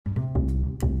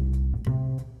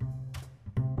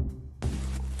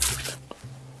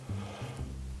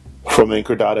From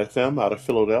Anchor.fm out of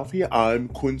Philadelphia, I'm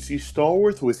Quincy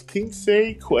Stallworth with Quince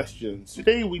Questions.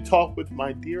 Today we talk with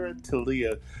Mydera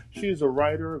Taliah. She is a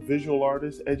writer, visual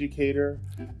artist, educator,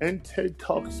 and TED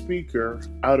Talk speaker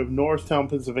out of Norristown,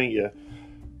 Pennsylvania.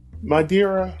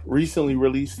 Mydera recently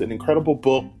released an incredible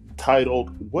book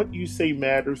titled What You Say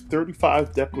Matters,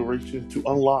 35 Declarations to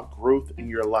Unlock Growth in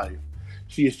Your Life.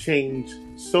 She has changed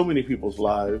so many people's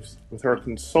lives with her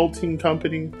consulting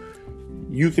company.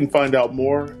 You can find out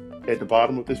more at the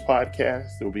bottom of this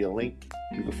podcast. There will be a link.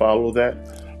 You can follow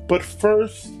that. But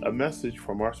first, a message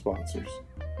from our sponsors.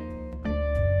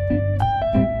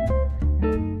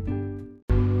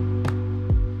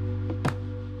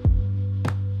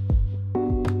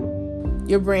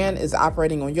 Your brand is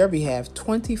operating on your behalf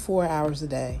 24 hours a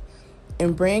day,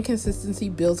 and brand consistency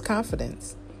builds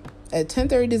confidence. At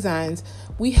 1030 Designs,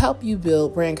 we help you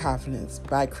build brand confidence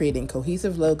by creating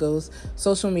cohesive logos,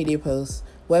 social media posts,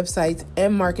 websites,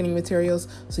 and marketing materials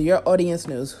so your audience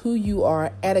knows who you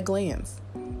are at a glance.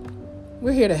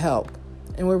 We're here to help,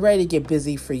 and we're ready to get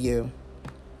busy for you.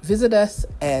 Visit us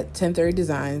at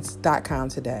 1030designs.com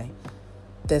today.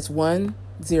 That's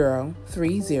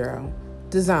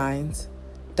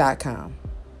 1030designs.com.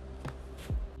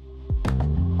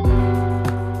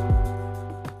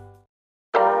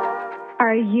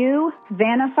 Are you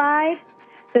vanified?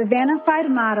 The vanified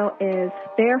model is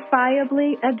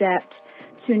verifiably adept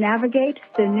to navigate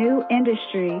the new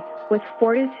industry with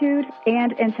fortitude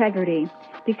and integrity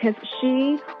because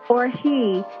she or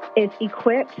he is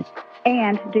equipped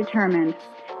and determined.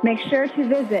 Make sure to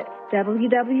visit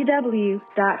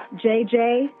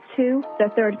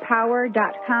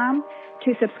www.jj2thethirdpower.com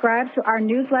to subscribe to our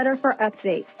newsletter for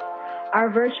updates.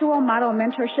 Our virtual model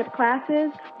mentorship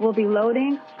classes will be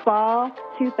loading fall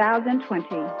 2020.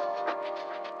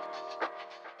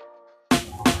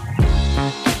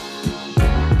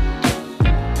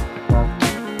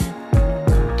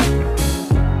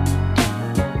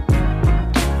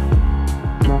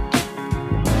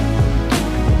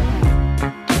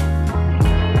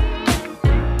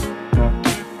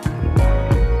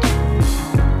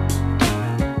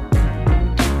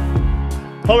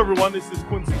 Hello everyone, this is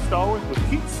Quincy Stallworth with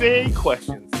Quince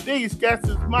Questions. Today's guest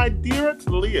is Mydera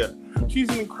Taliah. She's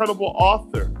an incredible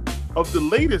author of the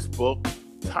latest book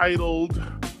titled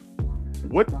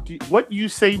What You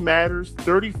Say Matters,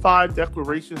 35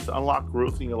 Declarations to Unlock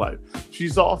Growth in Your Life.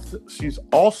 She's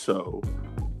also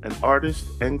an artist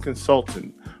and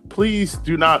consultant. Please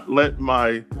do not let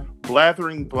my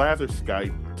blathering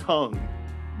blatherskite tongue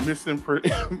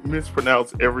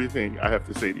mispronounce everything I have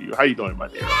to say to you. How you doing,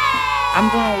 Mydera? I'm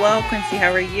doing well, Quincy.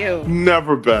 How are you?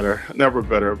 Never better.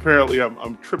 Apparently,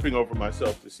 I'm tripping over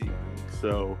myself this evening.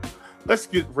 So let's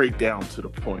get right down to the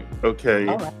point, okay?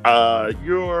 All right.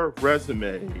 Your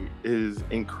resume is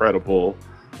incredible.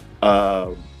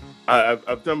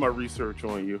 I've done my research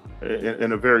on you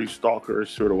in a very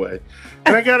stalkerish sort of way,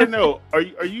 and I gotta know: are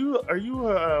you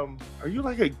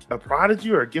like a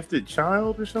prodigy or a gifted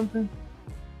child or something?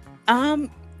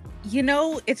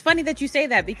 It's funny that you say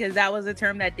that because that was a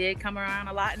term that did come around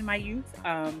a lot in my youth.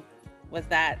 Was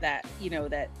that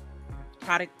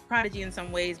prodigy in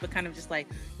some ways, but kind of just like,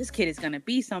 this kid is going to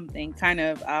be something kind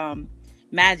of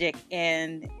magic.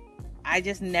 And I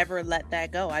just never let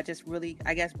that go. I just really,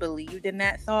 I guess, believed in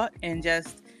that thought, and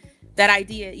just that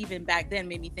idea even back then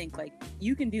made me think like,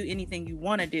 you can do anything you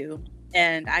want to do.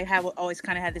 And I have always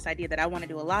kind of had this idea that I want to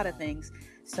do a lot of things.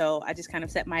 So I just kind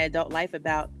of set my adult life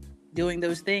about doing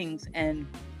those things. And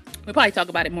we'll probably talk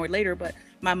about it more later, but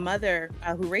my mother,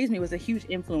 who raised me, was a huge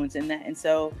influence in that. And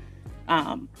so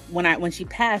when she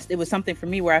passed, it was something for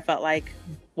me where I felt like,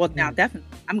 well, now definitely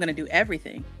I'm going to do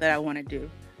everything that I want to do.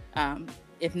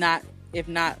 If not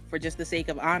for just the sake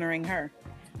of honoring her,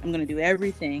 I'm going to do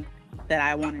everything that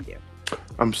I want to do.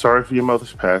 I'm sorry for your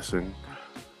mother's passing,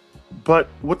 but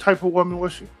what type of woman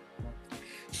was she?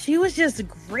 She was just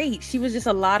great. She was just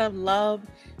a lot of love.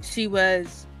 She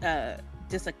was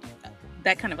just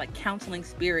that kind of like counseling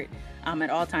spirit at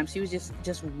all times. She was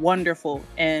just wonderful.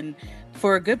 And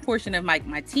for a good portion of my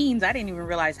teens, I didn't even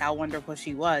realize how wonderful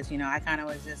she was. I kind of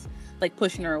was just like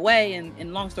pushing her away.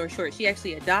 And long story short, she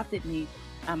actually adopted me.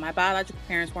 My biological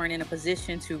parents weren't in a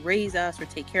position to raise us or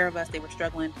take care of us. They were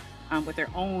struggling with their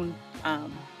own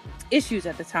issues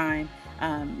at the time.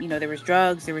 There was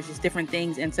drugs, there was just different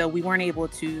things. And so we weren't able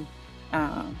to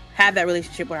have that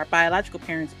relationship with our biological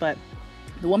parents. But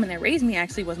the woman that raised me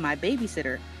actually was my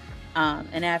babysitter.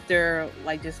 And after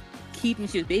she was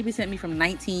babysitting me from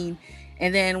 19.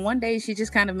 And then one day she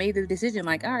just kind of made the decision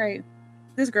like, all right,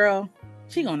 this girl,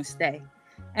 she gonna stay.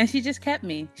 And she just kept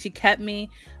me. She kept me.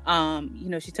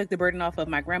 She took the burden off of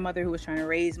my grandmother, who was trying to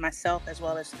raise myself as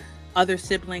well as other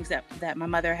siblings that my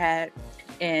mother had.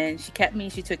 And she kept me.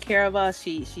 She took care of us.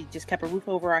 She just kept a roof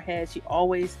over our heads. She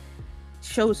always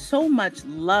showed so much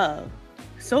love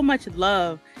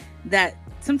that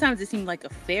sometimes it seemed like a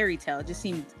fairy tale. It just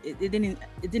seemed it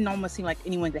didn't almost seem like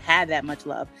anyone could have that much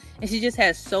love. And she just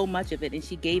has so much of it, and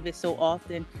she gave it so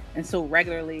often and so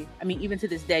regularly. I mean, even to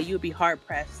this day, you would be hard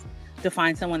pressed to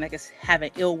find someone that could have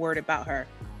an ill word about her.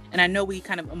 And I know we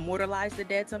kind of immortalize the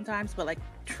dead sometimes, but like,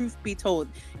 truth be told,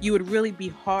 you would really be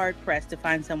hard pressed to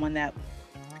find someone that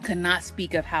could not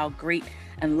speak of how great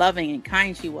and loving and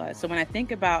kind she was. So when I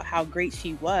think about how great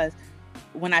she was,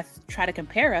 when I try to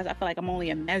compare us, I feel like I'm only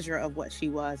a measure of what she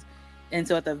was. And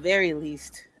so at the very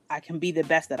least, I can be the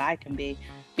best that I can be,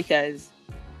 because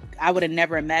I would have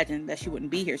never imagined that she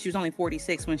wouldn't be here. She was only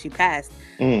 46 when she passed.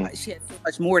 She had so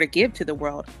much more to give to the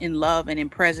world in love and in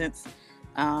presence.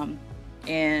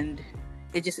 And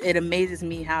it amazes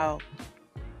me how,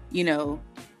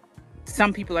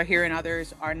 some people are here and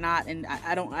others are not. And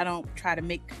I don't try to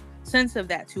make sense of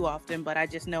that too often, but I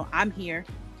just know I'm here.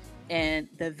 And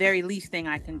the very least thing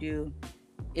I can do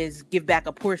is give back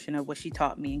a portion of what she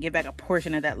taught me and give back a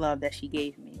portion of that love that she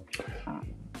gave me.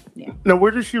 Yeah. Now,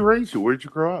 where did she raise you? Where did you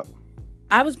grow up?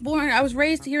 I was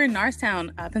raised here in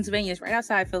Norristown, Pennsylvania. It's right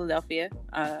outside Philadelphia.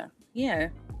 Yeah.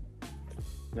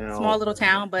 Now, small little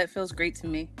town, but it feels great to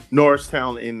me.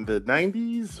 Norristown in the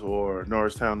 90s or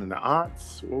Norristown in the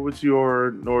aughts? What was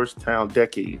your Norristown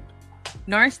decade?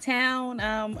 Norristown,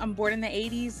 I'm born in the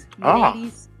 80s,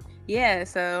 mid-80s. Yeah,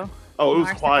 so... Oh, it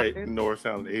was quiet in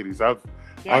Norristown in the 80s.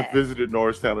 I've visited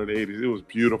Norristown in the 80s. It was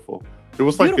beautiful. It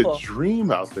was like a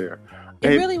dream out there. It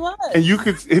really was. And you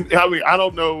could... I mean, I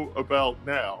don't know about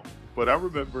now, but I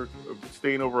remember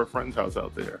staying over at a friend's house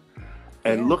out there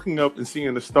and looking up and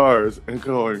seeing the stars and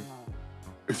going,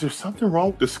 is there something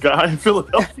wrong with the sky in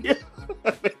Philadelphia?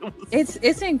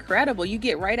 It's incredible. You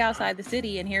get right outside the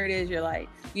city, and here it is. You're like,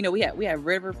 we have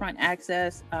riverfront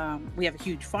access. We have a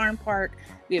huge farm park.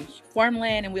 We have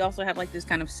farmland, and we also have like this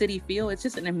kind of city feel. It's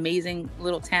just an amazing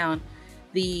little town.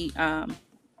 The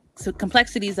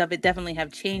complexities of it definitely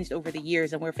have changed over the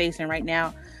years, and we're facing right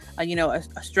now, a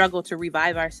struggle to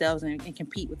revive ourselves and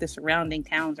compete with the surrounding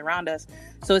towns around us.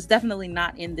 So it's definitely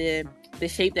not in the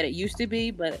shape that it used to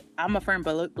be, but I'm a firm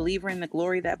believer in the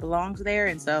glory that belongs there.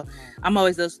 And so I'm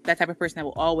always that type of person that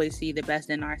will always see the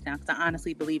best in our town, because I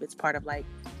honestly believe it's part of like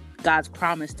God's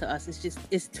promise to us.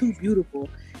 It's too beautiful,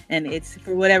 and it's,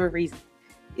 for whatever reason,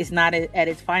 it's not at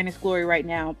its finest glory right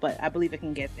now, but I believe it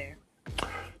can get there.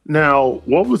 Now,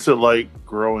 what was it like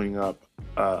growing up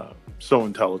so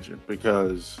intelligent?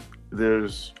 Because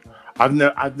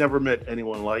I've never met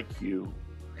anyone like you,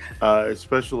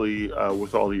 especially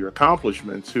with all of your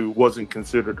accomplishments, who wasn't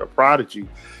considered a prodigy.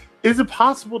 Is it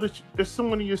possible that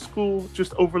someone in your school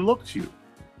just overlooked you?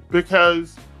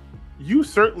 Because you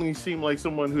certainly seem like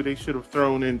someone who they should have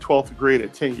thrown in 12th grade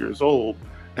at 10 years old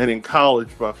and in college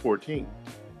by 14.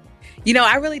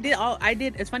 I really did.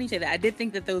 It's funny you say that. I did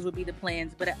think that those would be the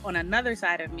plans, but on another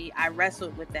side of me, I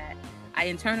wrestled with that. I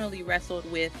internally wrestled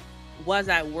with, was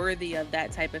I worthy of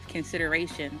that type of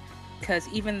consideration? Because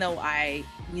even though I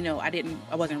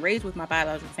wasn't raised with my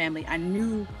biological family, I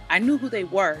knew who they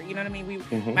were. You know what I mean?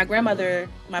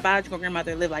 My biological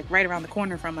grandmother lived like right around the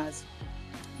corner from us.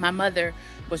 My mother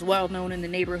was well known in the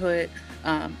neighborhood,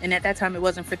 and at that time, it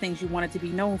wasn't for things you wanted to be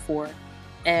known for.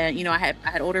 And, I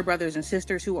had older brothers and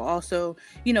sisters who were also,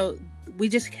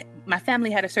 my family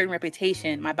had a certain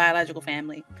reputation, my biological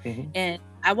family. And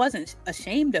I wasn't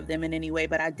ashamed of them in any way,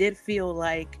 but I did feel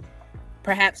like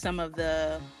perhaps some of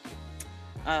the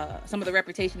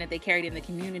reputation that they carried in the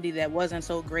community that wasn't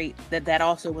so great, that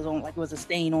also was a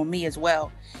stain on me as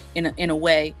well, in a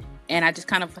way. And I just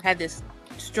kind of had this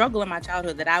struggle in my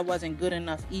childhood that I wasn't good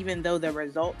enough, even though the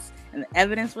results and the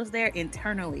evidence was there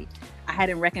internally. I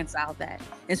hadn't reconciled that.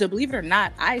 And so, believe it or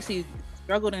not, I actually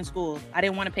struggled in school. I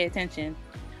didn't want to pay attention.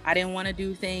 I didn't want to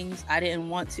do things. I didn't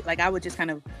want to, I would just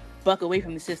kind of buck away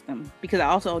from the system, because I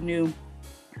also knew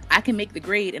I can make the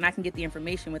grade and I can get the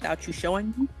information without you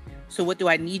showing me. So what do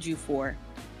I need you for?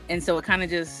 And so it kind of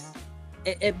just,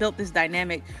 it built this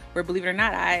dynamic where, believe it or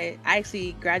not, I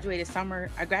actually graduated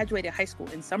high school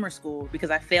in summer school because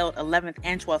I failed 11th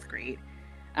and 12th grade.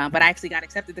 But I actually got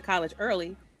accepted to college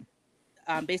early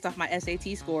based off my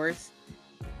SAT scores.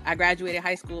 I graduated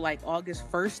high school like August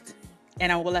 1st,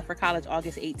 and I left for college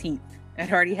August 18th.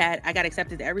 I got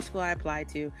accepted to every school I applied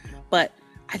to, but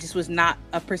I just was not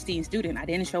a pristine student. I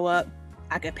didn't show up.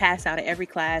 I could pass out of every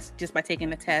class just by taking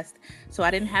the test. So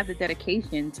I didn't have the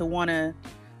dedication to want to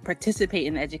participate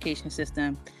in the education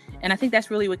system. And I think that's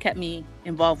really what kept me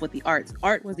involved with the arts.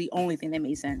 Art was the only thing that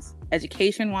made sense.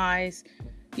 Education wise,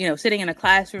 sitting in a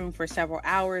classroom for several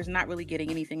hours, not really getting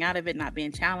anything out of it, not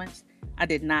being challenged, I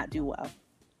did not do well.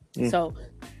 So,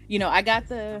 I got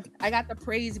the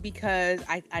praise because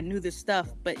I knew this stuff,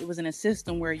 but it was in a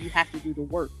system where you have to do the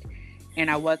work. And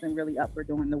I wasn't really up for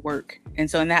doing the work. And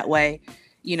so in that way,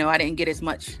 I didn't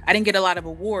get a lot of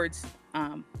awards,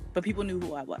 but people knew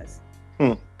who I was.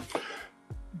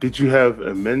 Did you have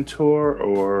a mentor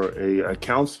or a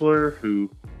counselor who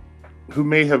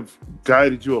may have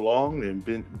guided you along and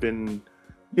been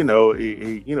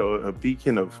a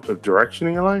beacon of direction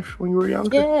in your life when you were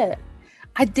younger? Yeah,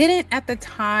 I didn't at the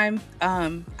time.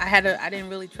 I didn't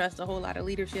really trust a whole lot of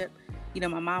leadership. My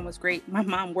mom was great. My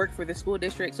mom worked for the school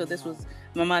district, so this was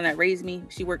my mom that raised me.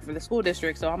 She worked for the school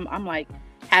district, so I'm like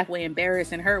halfway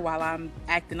embarrassing her while I'm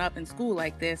acting up in school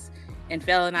like this and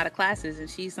failing out of classes. And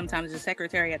she's sometimes the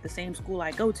secretary at the same school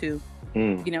I go to,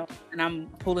 and I'm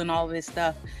pulling all of this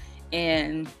stuff.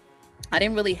 And I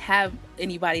didn't really have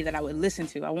anybody that I would listen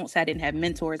to. I won't say I didn't have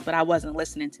mentors, but I wasn't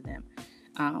listening to them.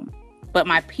 But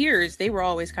my peers, they were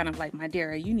always kind of like,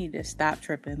 Mydera, you need to stop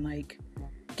tripping, like,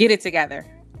 get it together.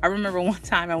 I remember one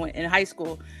time I went in high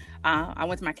school, I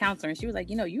went to my counselor and she was like,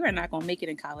 you are not going to make it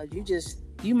in college.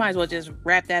 You might as well just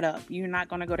wrap that up. You're not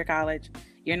going to go to college.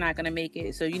 You're not going to make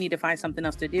it. So you need to find something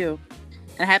else to do.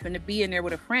 And I happened to be in there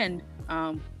with a friend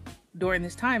during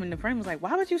this time. And the friend was like,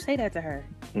 why would you say that to her?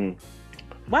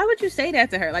 Why would you say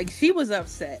that to her? Like, she was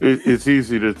upset. It's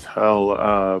easy to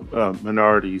tell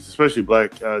minorities, especially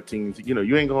Black teens,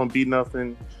 you ain't going to be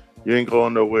nothing. You ain't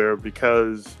going nowhere,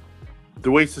 because the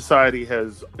way society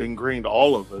has ingrained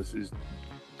all of us is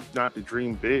not to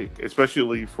dream big,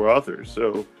 especially for others.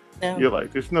 So you're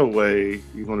like, there's no way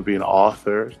you're going to be an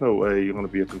author. There's no way you're going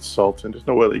to be a consultant. There's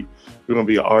no way you're going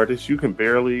to be an artist. You can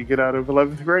barely get out of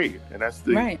 11th grade. And that's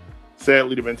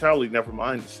sadly, the mentality. Never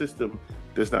mind, the system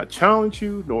does not challenge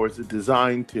you, nor is it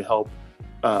designed to help,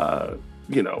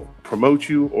 promote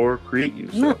you or create you.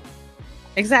 So. No,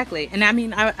 exactly. And I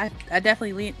mean, I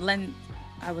definitely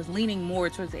I was leaning more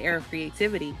towards the era of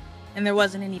creativity, and there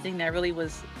wasn't anything that really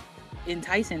was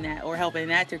enticing that or helping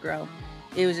that to grow.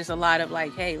 It was just a lot of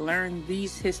like, hey, learn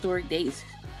these historic dates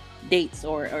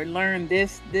or learn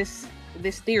this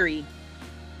theory,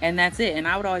 and that's it. And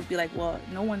I would always be like, well,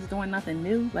 no one's doing nothing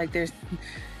new. Like,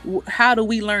 how do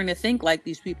we learn to think like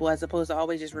these people as opposed to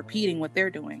always just repeating what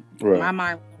they're doing? Right. My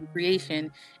mind was on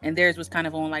creation, and theirs was kind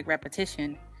of on like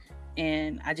repetition,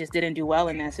 and I just didn't do well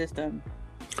in that system.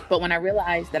 But when I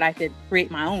realized that I could create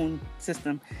my own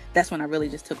system, that's when I really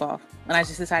just took off. When I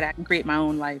just decided I can create my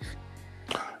own life.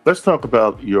 Let's talk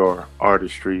about your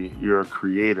artistry. You're a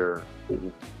creator.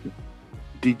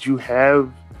 Did you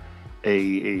have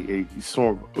a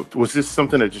sort of, was this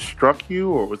something that just struck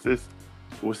you, or was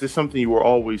this something you were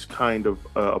always kind of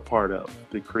a part of,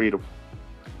 the creative?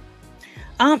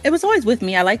 It was always with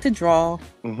me. I like to draw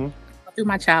through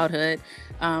my childhood.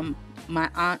 My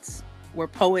aunts were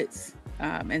poets.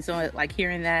 And so like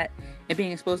hearing that and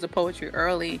being exposed to poetry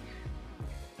early,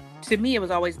 to me, it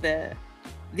was always the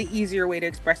easier way to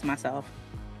express myself.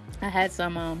 I had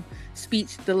some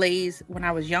speech delays when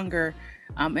I was younger.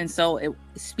 And so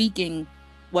speaking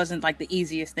wasn't like the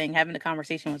easiest thing. Having the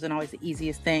conversation wasn't always the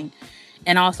easiest thing.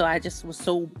 And also I just was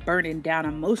so burdened down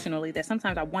emotionally that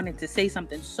sometimes I wanted to say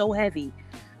something so heavy,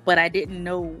 but I didn't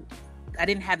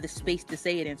have the space to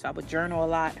say it in. So I would journal a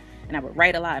lot, and I would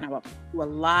write a lot, and I would do a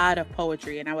lot of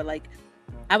poetry, and I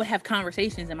would have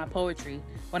conversations in my poetry.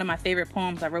 One of my favorite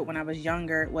poems I wrote when I was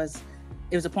younger was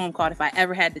a poem called If I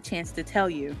Ever Had the Chance to Tell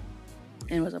You.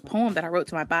 And it was a poem that I wrote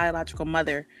to my biological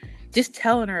mother, just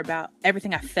telling her about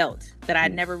everything I felt that I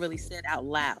never really said out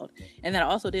loud, and that I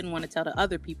also didn't want to tell to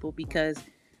other people because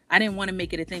I didn't want to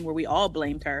make it a thing where we all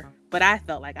blamed her, but I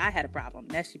felt like I had a problem.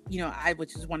 I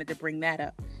just wanted to bring that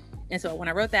up. And so when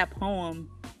I wrote that poem,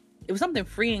 it was something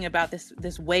freeing about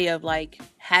this way of like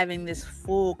having this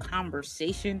full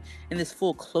conversation and this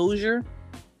full closure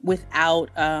without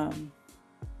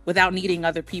needing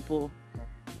other people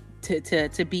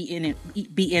to be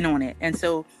in on it. And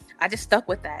so I just stuck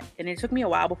with that. And it took me a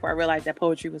while before I realized that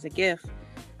poetry was a gift.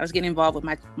 I was getting involved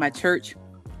with my church,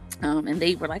 and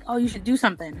they were like, oh, you should do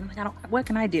something. I'm like, what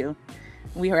can I do?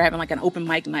 We were having like an open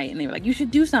mic night, and they were like, you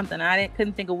should do something. And I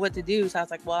couldn't think of what to do. So I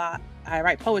was like, well, I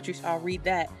write poetry, so I'll read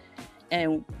that.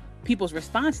 And people's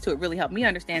response to it really helped me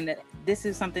understand that this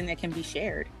is something that can be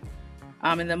shared.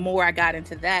 And the more I got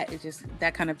into that,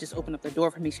 that kind of just opened up the door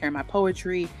for me sharing my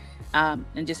poetry,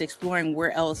 and just exploring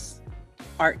where else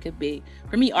art could be.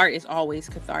 For me, art is always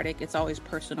cathartic. It's always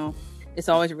personal. It's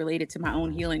always related to my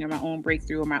own healing or my own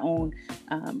breakthrough or my own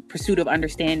pursuit of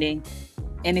understanding.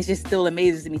 And it just still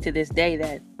amazes me to this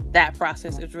day that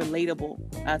process is relatable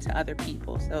to other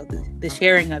people. So the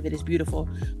sharing of it is beautiful,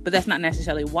 but that's not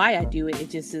necessarily why I do it. It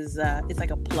just is, it's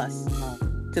like a plus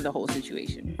to the whole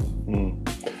situation.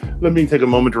 Let me take a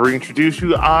moment to reintroduce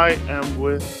you. I am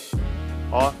with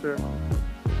author,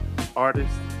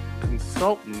 artist,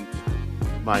 consultant,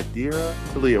 Mydera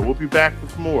Taliah. We'll be back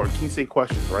with more Quince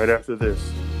questions right after this.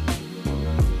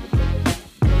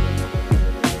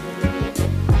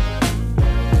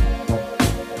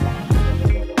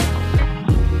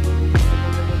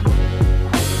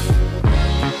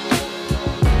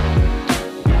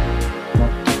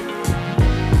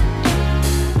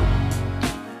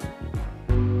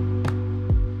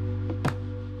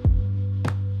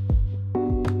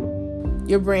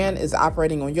 Your brand is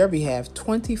operating on your behalf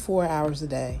 24 hours a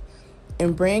day,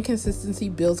 and brand consistency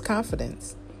builds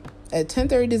confidence. At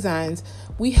 1030 Designs,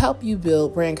 we help you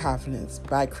build brand confidence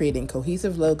by creating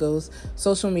cohesive logos,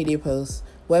 social media posts,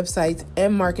 websites,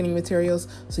 and marketing materials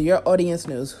so your audience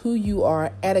knows who you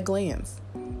are at a glance.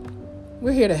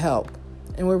 We're here to help,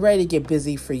 and we're ready to get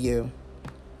busy for you.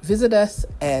 Visit us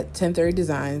at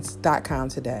 1030designs.com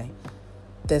today.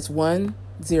 That's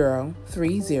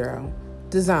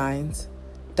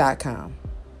 1030designs.com.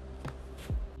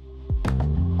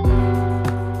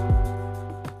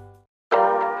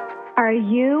 Are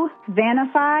you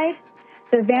vanified?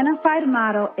 The vanified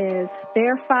model is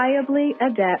verifiably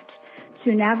adept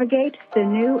to navigate the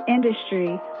new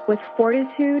industry with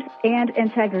fortitude and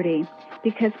integrity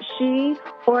because she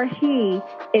or he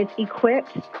is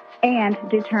equipped and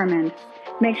determined.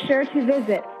 Make sure to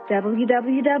visit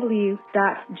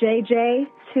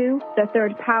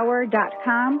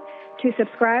www.jj2thethirdpower.com to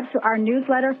subscribe to our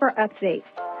newsletter for updates.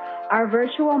 Our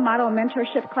virtual model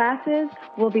mentorship classes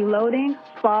will be loading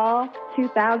fall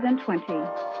 2020.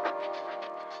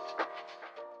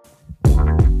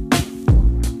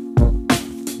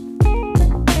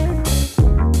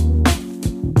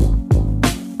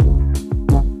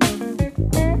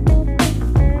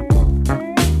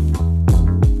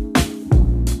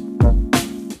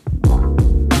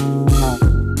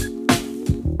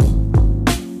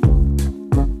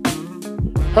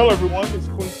 Hello, everyone. It's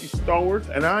Quincy Stallworth,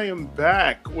 and I am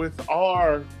back with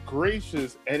our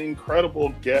gracious and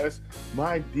incredible guest,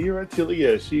 Mydera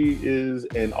Taliah. She is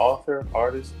an author,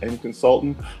 artist, and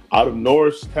consultant out of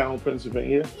Norristown,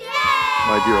 Pennsylvania. Yay!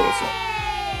 Mydera, what's up?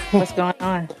 What's going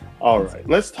on? All right,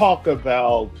 let's talk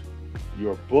about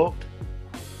your book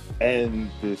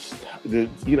and this.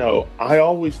 I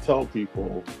always tell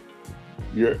people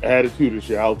your attitude is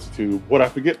your altitude. What I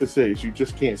forget to say is you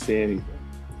just can't say anything.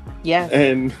 Yes.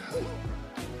 And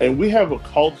we have a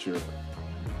culture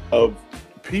of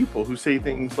people who say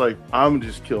things like, I'm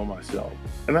just kill myself.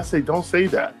 And I say, don't say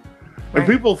that. Right. And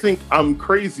people think I'm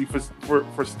crazy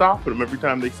for stopping them every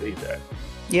time they say that.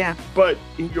 Yeah. But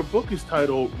your book is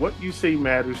titled, What You Say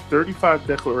Matters, 35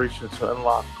 Declarations to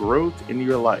Unlock Growth in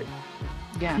Your Life.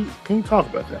 Yeah. Can you talk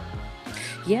about that?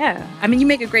 Yeah. I mean, you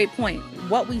make a great point.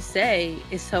 What we say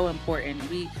is so important.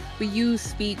 We use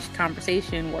speech,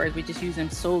 conversation words. We just use them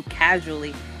so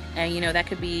casually. And, that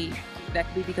could be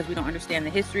because we don't understand the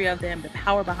history of them, the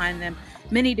power behind them,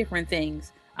 many different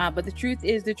things. But the truth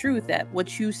is the truth that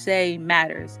what you say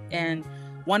matters. And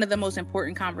one of the most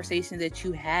important conversations that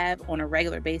you have on a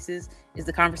regular basis is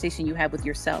the conversation you have with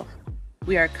yourself.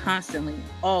 We are constantly,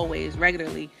 always,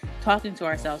 regularly talking to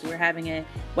ourselves. We're having it,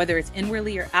 whether it's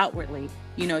inwardly or outwardly.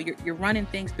 You're running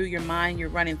things through your mind. You're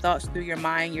running thoughts through your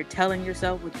mind. You're telling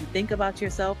yourself what you think about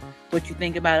yourself, what you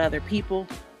think about other people.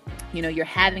 You're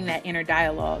having that inner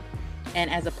dialogue. And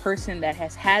as a person that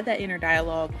has had that inner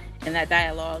dialogue and that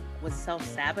dialogue was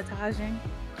self-sabotaging,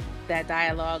 that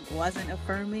dialogue wasn't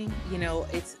affirming,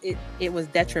 it was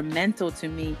detrimental to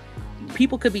me.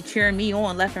 People could be cheering me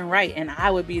on left and right, and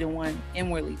I would be the one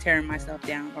inwardly tearing myself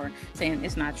down or saying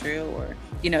it's not true, or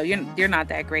you're not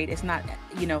that great. It's not,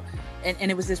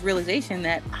 and it was this realization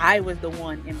that I was the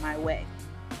one in my way.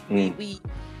 We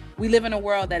live in a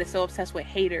world that is so obsessed with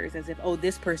haters, as if, oh,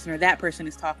 this person or that person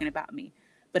is talking about me.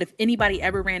 But if anybody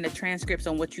ever ran the transcripts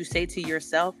on what you say to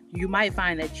yourself, you might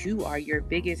find that you are your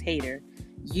biggest hater.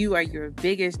 You are your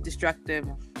biggest destructive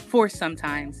force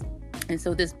sometimes. And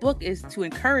so this book is to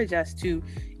encourage us to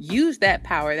use that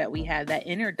power that we have, that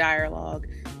inner dialogue,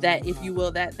 that, if you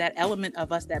will, that element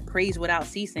of us that prays without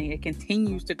ceasing. It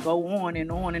continues to go on and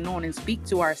on and on and speak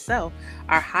to ourself,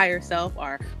 our higher self,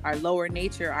 our lower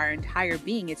nature, our entire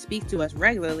being. It speaks to us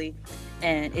regularly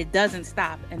and it doesn't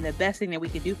stop. And the best thing that we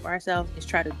can do for ourselves is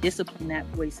try to discipline that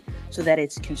voice so that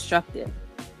it's constructive,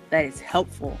 that it's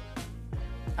helpful.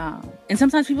 And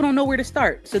sometimes people don't know where to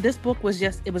start. So this book was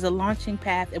it was a launching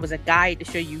path. It was a guide to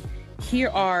show you here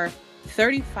are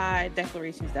 35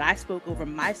 declarations that I spoke over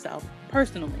myself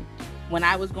personally when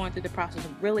I was going through the process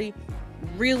of really,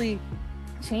 really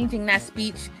changing that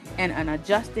speech and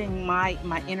adjusting my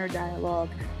inner dialogue.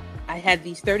 I had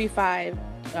these 35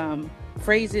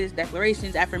 phrases,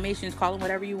 declarations, affirmations, call them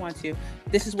whatever you want to.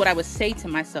 This is what I would say to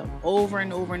myself over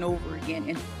and over and over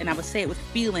again. And I would say it with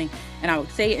feeling, and I would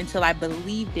say it until I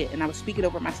believed it. And I would speak it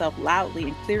over myself loudly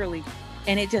and clearly.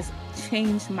 And it just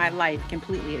changed my life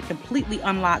completely. It completely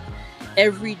unlocked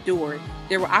every door.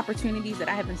 There were opportunities that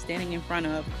I had been standing in front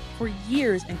of for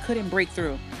years and couldn't break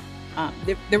through.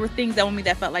 There were things that on me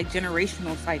that felt like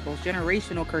generational cycles,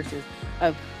 generational curses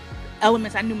of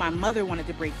elements I knew my mother wanted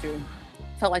to break through.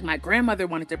 Felt like my grandmother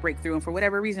wanted to break through, and for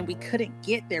whatever reason we couldn't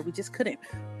get there. We just couldn't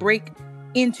break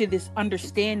into this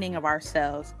understanding of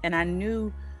ourselves. And I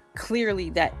knew clearly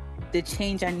that the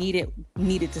change I needed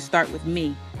to start with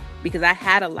me, because I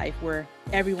had a life where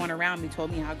everyone around me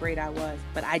told me how great I was,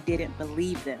 but I didn't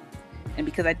believe them. And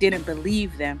because I didn't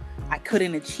believe them, I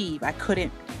couldn't achieve. I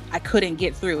couldn't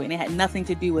get through. And it had nothing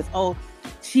to do with, oh,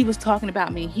 she was talking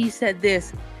about me, he said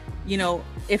this. You know,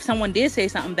 if someone did say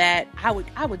something bad, I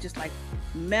would just like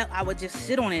melt. I would just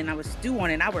sit on it and I would stew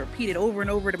on it and I would repeat it over and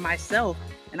over to myself,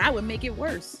 and I would make it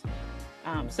worse.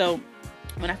 So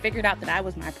when I figured out that I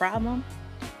was my problem,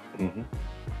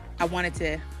 I wanted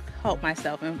to help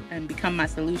myself and become my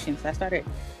solution. So I started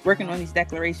working on these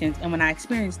declarations. And when I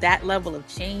experienced that level of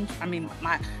change, I mean,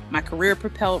 my career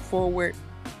propelled forward.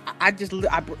 I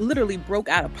literally broke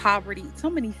out of poverty. So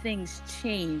many things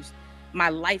changed. My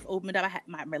life opened up.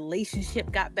 My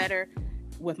relationship got better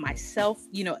with myself.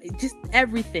 You know, just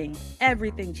everything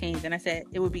changed. And I said,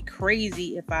 it would be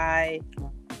crazy if I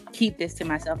keep this to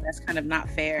myself. That's kind of not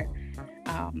fair.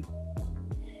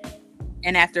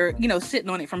 And after, sitting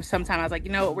on it from some time, I was like,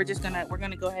 we're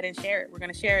going to go ahead and share it. We're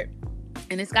going to share it.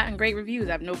 And it's gotten great reviews.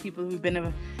 I've known people who've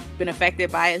been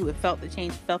affected by it, who have felt the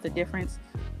change, felt the difference.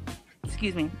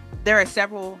 Excuse me. There are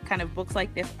several kind of books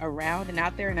like this around and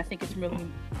out there. And I think it's really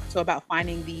so about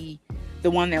finding the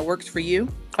one that works for you,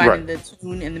 finding the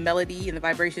tune and the melody and the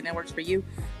vibration that works for you.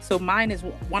 So mine is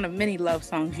one of many love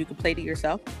songs you can play to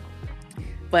yourself.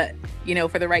 But,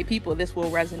 for the right people, this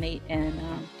will resonate. And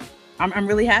I'm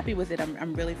really happy with it.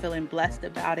 I'm really feeling blessed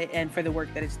about it and for the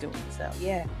work that it's doing. So,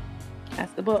 yeah,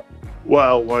 that's the book.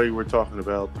 Well, while you were talking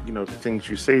about, the things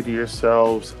you say to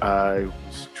yourselves, I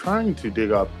was trying to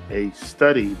dig up a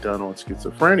study done on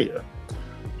schizophrenia.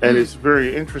 And it's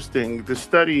very interesting. The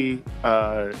study,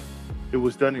 it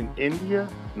was done in India,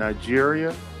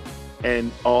 Nigeria,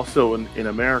 and also in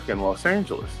America, in Los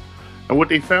Angeles. And what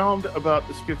they found about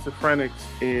the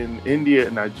schizophrenics in India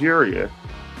and Nigeria,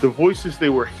 the voices they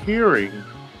were hearing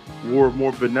were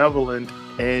more benevolent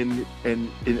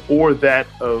or that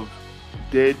of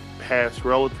dead past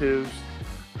relatives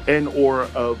and or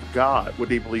of God, what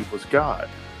they believe was God.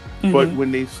 But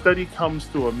when the study comes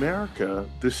to America,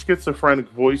 the schizophrenic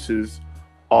voices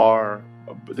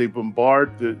they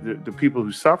bombard the people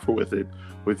who suffer with it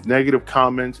with negative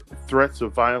comments, threats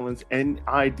of violence, and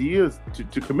ideas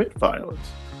to commit violence.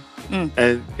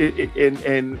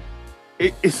 And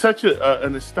it's such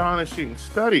an astonishing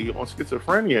study on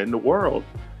schizophrenia in the world.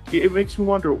 It makes me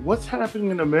wonder what's happening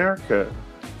in America.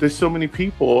 There's so many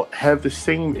people have the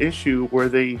same issue where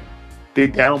they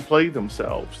downplay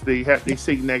themselves. They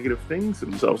say negative things to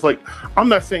themselves. Like, I'm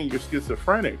not saying you're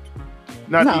schizophrenic,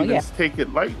 take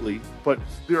it lightly, but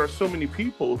there are so many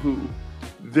people who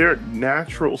their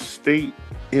natural state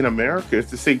in America is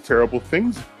to say terrible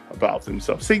things about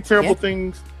themselves, say terrible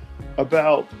things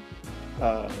about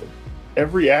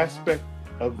every aspect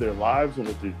of their lives and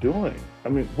what they're doing. I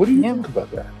mean, what do you think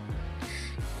about that?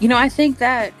 I think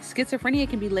that schizophrenia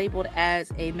can be labeled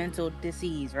as a mental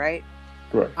disease, right?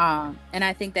 Right. And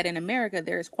I think that in America,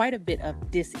 there is quite a bit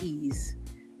of dis-ease.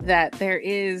 That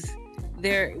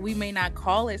we may not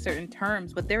call it certain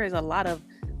terms, but there is a lot of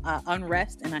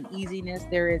unrest and uneasiness.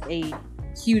 There is a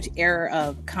huge era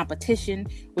of competition,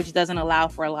 which doesn't allow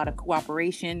for a lot of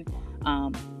cooperation.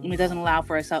 It doesn't allow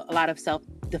for a lot of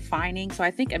self-defining. So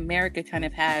I think America kind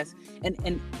of has,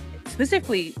 and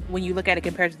specifically when you look at it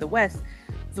compared to the West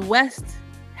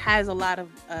has a lot of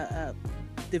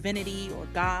divinity or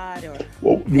God or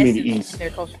you mean the East? Their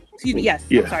culture. Excuse me. Yes.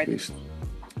 I'm sorry. East.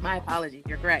 My apologies.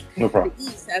 You're correct. No problem. The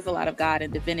East has a lot of God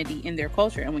and divinity in their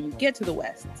culture, and when you get to the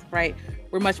West, right,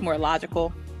 we're much more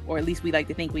logical, or at least we like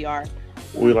to think we are.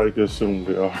 We like to assume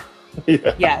we are.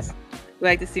 Yeah. Yes. We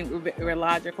like to think we're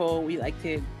logical. We like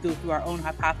to go through our own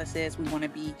hypothesis. We want to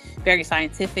be very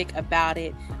scientific about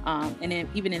it. And then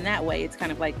even in that way, it's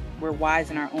kind of like we're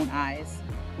wise in our own eyes.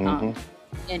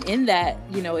 And in that,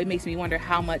 it makes me wonder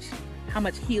how much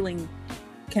healing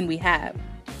can we have?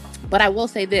 But I will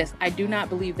say this, I do not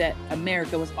believe that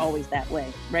America was always that way,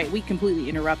 right? We completely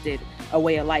interrupted a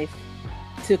way of life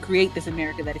to create this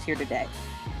America that is here today.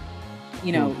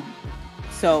 You know,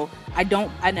 so I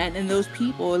don't, and those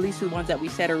people, at least the ones that we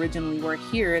said originally were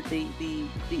here, the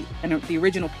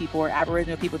original people or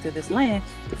Aboriginal people to this land.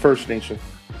 The First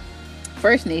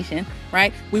Nation,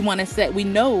 right? We want to say, we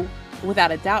know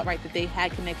without a doubt, right, that they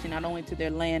had connection not only to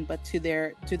their land, but to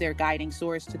their guiding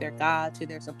source, to their God, to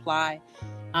their supply.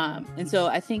 And so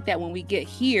I think that when we get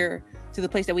here to the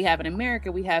place that we have in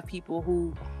America, we have people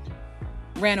who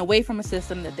ran away from a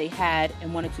system that they had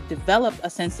and wanted to develop a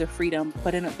sense of freedom,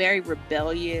 but in a very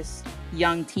rebellious,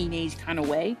 young teenage kind of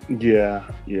way. Yeah.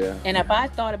 And if I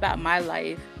thought about my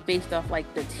life based off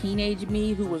like the teenage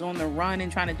me who was on the run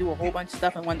and trying to do a whole bunch of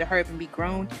stuff and wanted to hurry up and be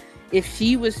grown, if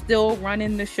she was still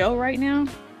running the show right now,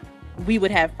 we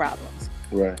would have problems.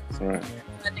 Right.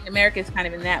 I think America is kind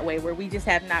of in that way where we just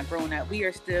have not grown up.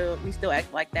 We still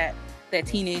act like that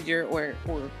teenager or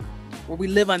we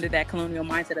live under that colonial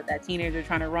mindset of that teenager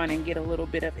trying to run and get a little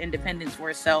bit of independence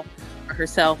for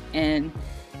herself, and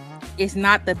it's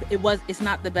not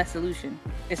the best solution.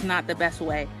 It's not the best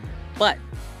way. But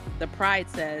the pride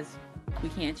says we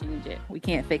can't change it. We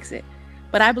can't fix it.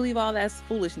 But I believe all that's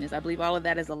foolishness. I believe all of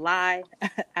that is a lie.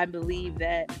 I believe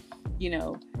that,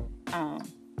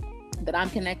 that I'm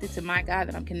connected to my God,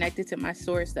 that I'm connected to my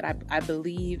source, that I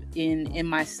believe in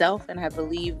myself, and I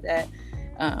believe that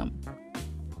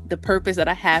the purpose that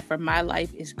I have for my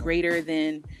life is greater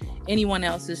than anyone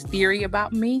else's theory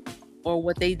about me or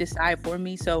what they decide for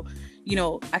me. So,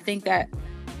 I think that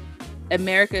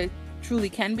America truly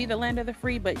can be the land of the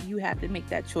free, but you have to make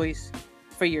that choice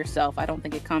for yourself. I don't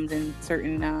think it comes in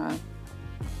certain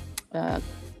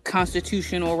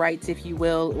constitutional rights, if you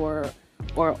will,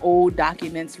 or old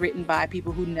documents written by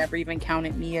people who never even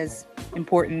counted me as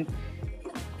important.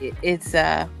 It's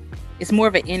more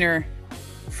of an inner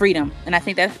freedom, and I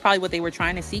think that's probably what they were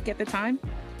trying to seek at the time.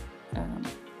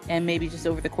 And maybe just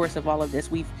over the course of all of this,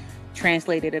 we've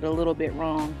translated it a little bit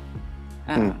wrong,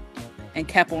 and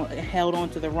held on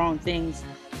to the wrong things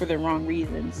for the wrong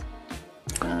reasons.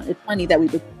 It's funny that we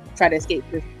would try to escape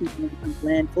persecution in a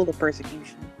land full of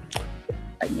persecution.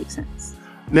 That makes sense.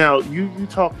 Now, you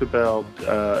talked about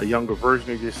a younger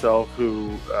version of yourself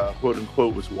who, quote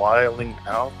unquote, was wilding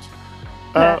out.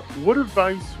 What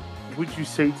advice would you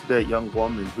say to that young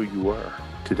woman who you were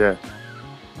today?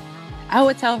 I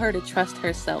would tell her to trust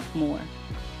herself more.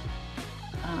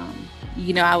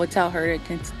 I would tell her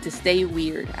to stay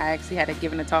weird. I actually had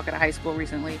given a talk at a high school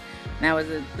recently, and that was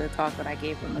the talk that I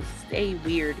gave them, was stay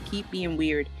weird, keep being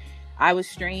weird. I was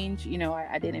strange,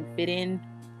 I didn't fit in,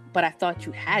 but I thought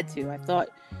you had to. I thought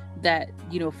that,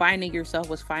 finding yourself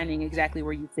was finding exactly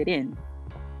where you fit in.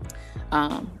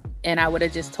 And I would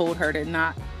have just told her to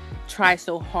not try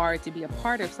so hard to be a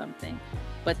part of something,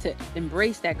 but to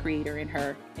embrace that creator in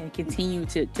her and continue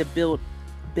to build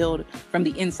from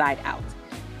the inside out,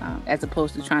 as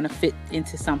opposed to trying to fit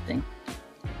into something.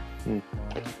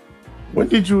 When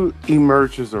did you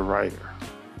emerge as a writer?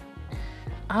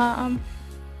 I'll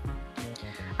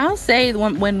say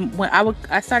when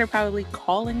I started probably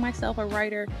calling myself a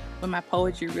writer, when my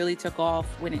poetry really took off,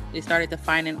 when it started to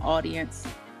find an audience.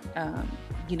 I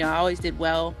always did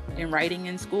well in writing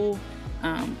in school,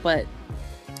 but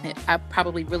I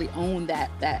probably really owned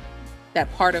that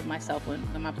part of myself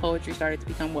when my poetry started to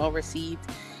become well received.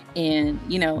 And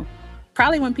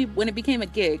probably when it became a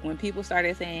gig, when people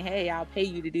started saying, "Hey, I'll pay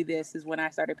you to do this," is when I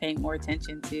started paying more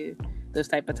attention to those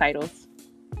type of titles.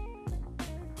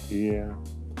 Yeah.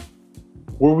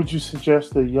 Where would you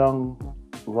suggest a young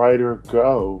writer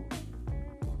go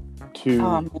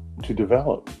to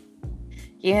develop?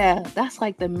 Yeah, that's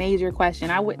like the major question.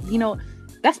 I would,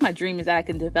 that's my dream, is that I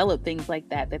can develop things like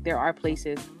that there are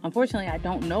places. Unfortunately, I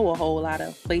don't know a whole lot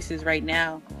of places right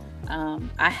now.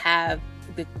 I have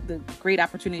the great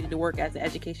opportunity to work as the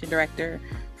education director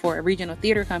for a regional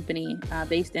theater company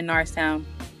based in Norristown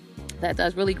that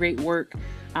does really great work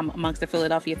amongst the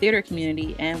Philadelphia theater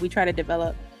community. And we try to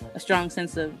develop a strong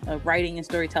sense of writing and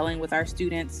storytelling with our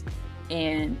students.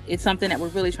 And it's something that we're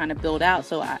really trying to build out.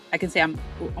 So I can say I'm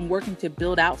working to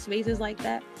build out spaces like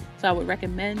that. So I would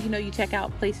recommend, you check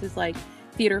out places like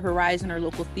Theater Horizon or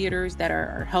local theaters that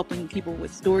are helping people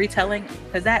with storytelling,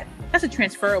 because that's a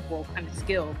transferable kind of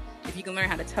skill. If you can learn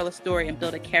how to tell a story and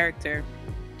build a character,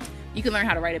 you can learn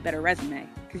how to write a better resume,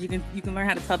 because you can learn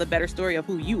how to tell the better story of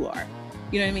who you are.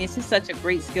 You know what I mean? It's just such a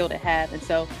great skill to have. And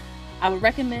so I would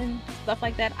recommend stuff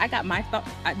like that. I got my thought,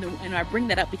 and I bring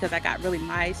that up because I got really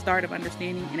my start of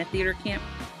understanding in a theater camp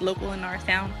local in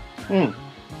Norristown.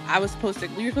 we were supposed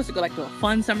to go like to a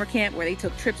fun summer camp where they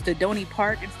took trips to Doney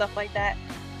Park and stuff like that.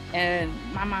 And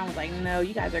my mom was like, no,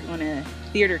 you guys are going to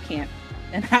theater camp.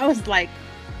 And I was like,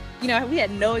 we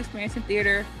had no experience in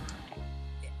theater.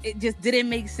 It just didn't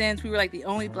make sense. We were like the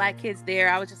only Black kids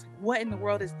there. I was just like, what in the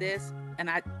world is this? And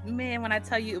when I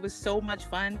tell you, it was so much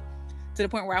fun, to the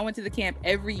point where I went to the camp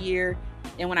every year.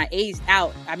 And when I aged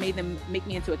out, I made them make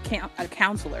me into a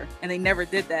counselor, and they never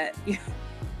did that.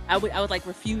 I would like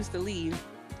refuse to leave.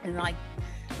 And like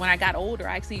when I got older,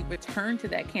 I actually returned to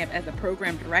that camp as a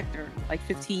program director, like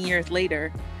 15 years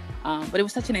later. But it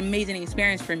was such an amazing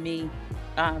experience for me,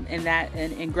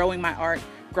 in growing my art,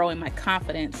 growing my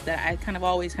confidence, that I kind of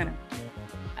always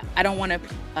I don't want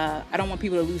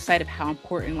people to lose sight of how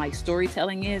important like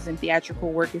storytelling is, and theatrical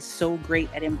work is so great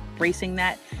at embracing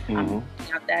that.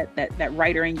 That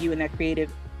writer in you and that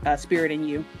creative spirit in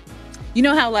you. You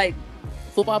know how like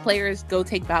football players go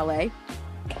take ballet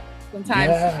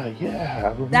sometimes?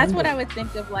 Yeah. That's what I would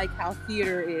think of like how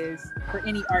theater is for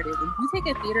any artist. If you take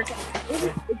a theater class,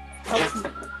 it helps you.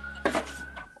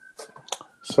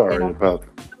 Sorry about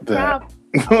that.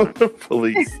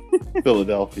 Police,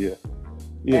 Philadelphia.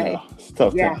 It's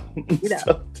tough town. It's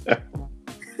tough town.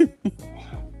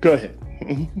 Go ahead.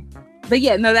 But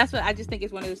yeah, no, that's what I just think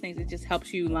is one of those things that just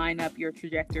helps you line up your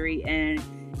trajectory and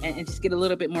just get a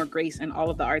little bit more grace in all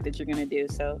of the art that you're going to do.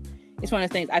 So it's one of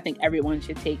those things I think everyone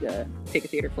should take a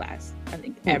theater class. I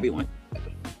think everyone.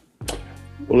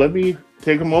 Well, let me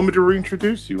take a moment to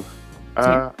reintroduce you.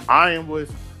 I am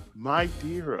with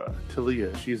Mydera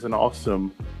Taliah. She's an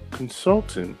awesome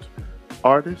consultant,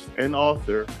 artist, and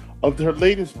author of her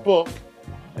latest book,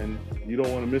 and you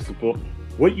don't want to miss the book,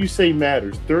 What You Say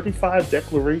Matters, 35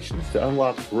 Declarations to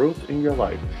Unlock Growth in Your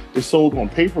Life. It's sold on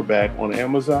paperback on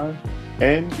Amazon,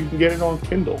 and you can get it on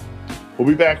Kindle. We'll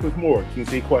be back with more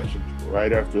Quince Questions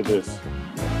right after this.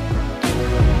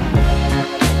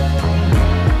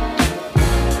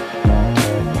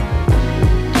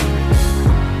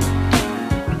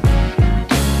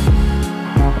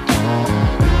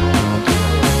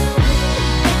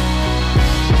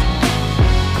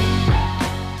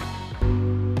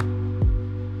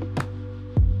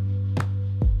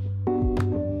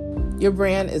 Your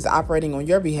brand is operating on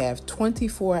your behalf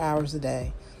 24 hours a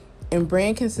day, and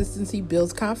brand consistency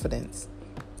builds confidence.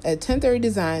 At 1030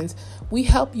 Designs, we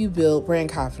help you build brand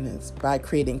confidence by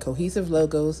creating cohesive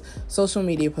logos, social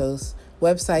media posts,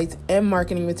 websites, and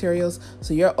marketing materials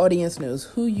so your audience knows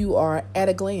who you are at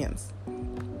a glance.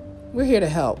 We're here to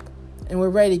help, and we're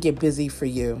ready to get busy for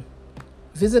you.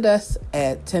 Visit us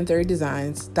at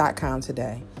 1030designs.com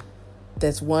today.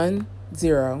 That's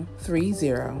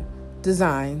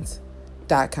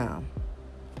 1030designs.com.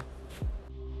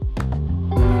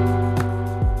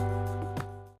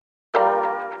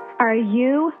 Are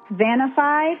you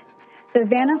vanified? The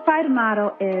vanified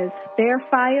model is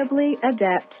verifiably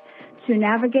adept to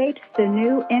navigate the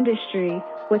new industry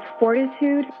with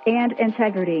fortitude and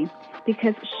integrity,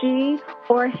 because she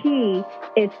or he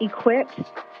is equipped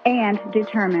and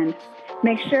determined.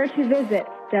 Make sure to visit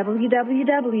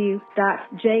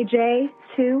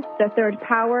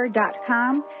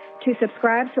www.jj2thethirdpower.com to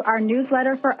subscribe to our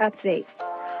newsletter for updates.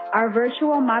 Our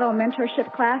virtual model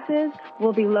mentorship classes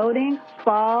will be loading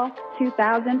fall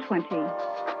 2020.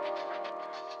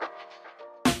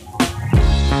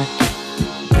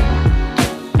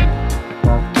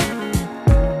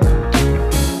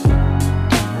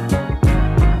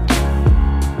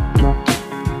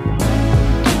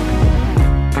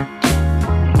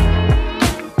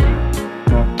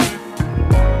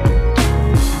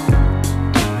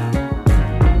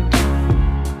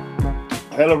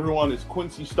 Hello everyone, it's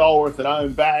Quincy Stallworth, and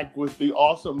I'm back with the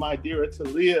awesome Mydera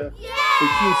Taliah for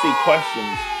Quince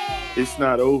Questions. It's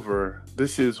not over.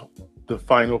 This is the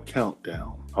final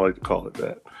countdown. I like to call it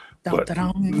that.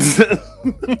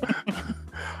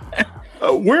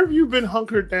 Where have you been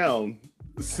hunkered down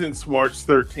since March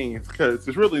 13th? Because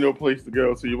there's really no place to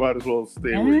go, so you might as well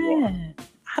stay where you are.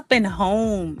 I've been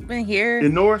home. Been here.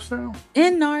 In Norristown?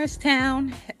 In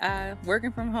Norristown.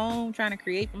 Working from home, trying to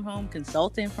create from home,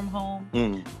 consulting from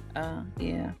home.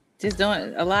 Yeah. Just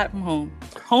doing a lot from home.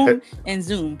 And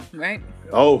Zoom, right?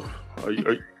 Oh,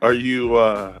 are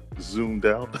you zoomed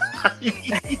out? You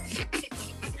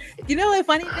know, the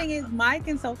funny thing is my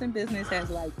consulting business has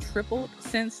like tripled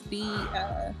since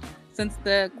the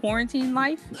quarantine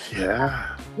life.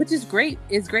 Yeah. Which is great.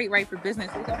 It's great, right, for business.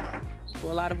 A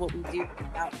lot of what we do is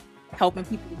about helping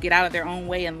people get out of their own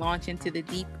way and launch into the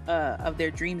deep of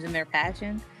their dreams and their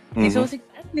passion. And so it's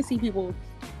exciting to see people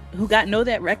who know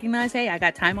that, recognize, hey, I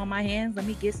got time on my hands. Let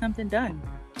me get something done.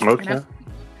 Okay.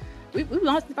 We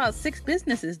launched about 6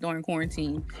 businesses during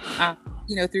quarantine.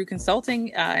 through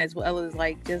consulting, as well as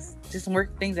like just some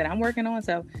work things that I'm working on.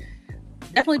 So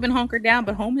definitely been hunkered down,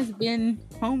 but home has been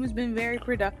very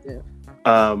productive.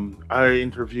 I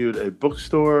interviewed a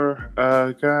bookstore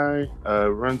guy,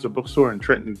 runs a bookstore in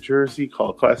Trenton, New Jersey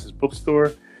called Classes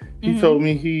Bookstore. He told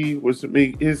me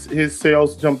his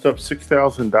sales jumped up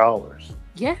 $6,000.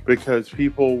 Yeah, because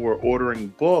people were ordering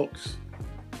books.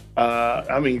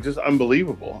 I mean, just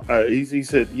unbelievable. He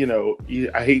said,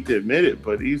 I hate to admit it,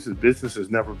 but his business has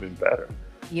never been better.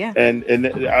 Yeah, and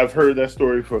I've heard that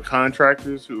story for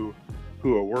contractors who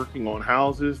are working on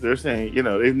houses. They're saying,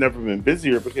 they've never been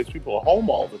busier because people are home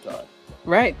all the time.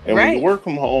 Right. And when you work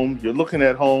from home, you're looking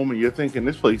at home and you're thinking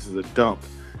this place is a dump.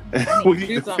 I need to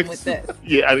do something with this.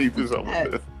 Yeah, I need to do something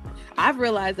with this. I've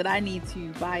realized that I need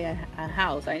to buy a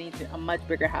house. I need a much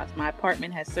bigger house. My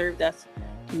apartment has served us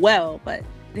well, but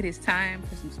it is time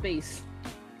for some space.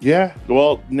 Yeah,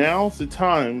 well, now's the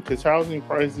time because housing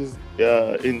prices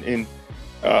are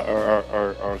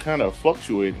kind of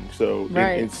fluctuating. So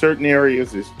in certain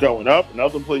areas it's going up, and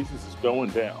other places it's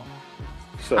going down.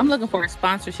 So I'm looking for a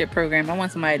sponsorship program. I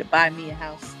want somebody to buy me a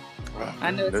house.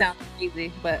 I know it sounds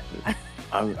crazy, but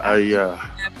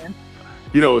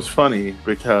it's funny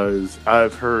because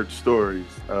I've heard stories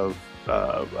of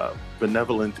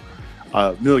benevolent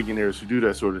millionaires who do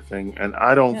that sort of thing, and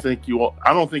I don't think you'll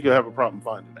have a problem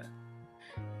finding that.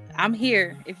 I'm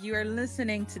here. If you are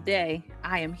listening today,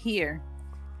 I am here.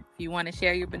 If you want to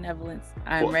share your benevolence,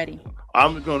 I'm ready.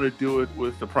 I'm going to do it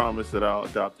with the promise that I'll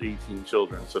adopt 18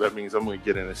 children. So that means I'm going to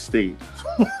get an estate.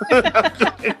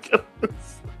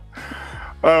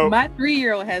 My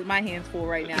 3-year-old has my hands full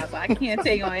right now, so I can't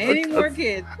take on any more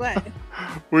kids. But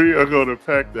we are going to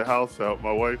pack the house out.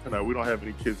 My wife and I, we don't have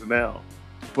any kids now,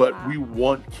 but we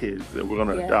want kids, and we're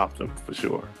going to adopt them for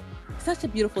sure. Such a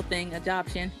beautiful thing,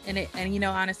 adoption, and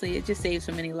honestly, it just saves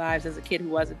so many lives. As a kid who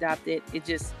was adopted,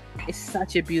 it's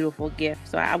such a beautiful gift.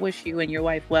 So I wish you and your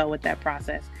wife well with that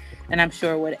process, and I'm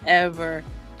sure whatever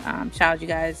child you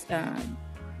guys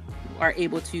are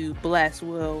able to bless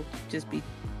will just be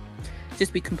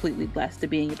completely blessed to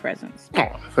be in your presence.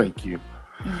 Oh, thank you.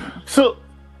 Mm-hmm. So,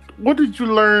 what did you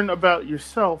learn about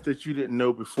yourself that you didn't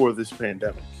know before this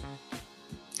pandemic?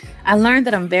 I learned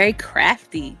that I'm very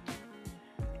crafty.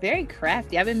 Very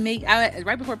crafty. I've been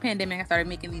right before pandemic, I started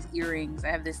making these earrings. I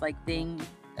have this like thing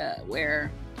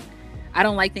where I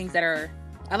don't like things that are.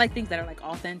 I like things that are like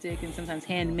authentic and sometimes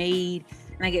handmade,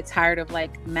 and I get tired of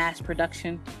like mass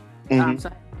production. Mm-hmm.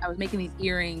 So I was making these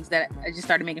earrings that I just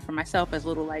started making for myself as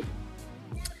little like.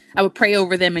 I would pray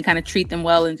over them and kind of treat them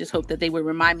well and just hope that they would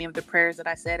remind me of the prayers that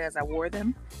I said as I wore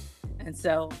them. And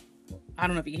so, I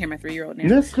don't know if you can hear my 3-year-old now.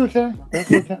 That's okay.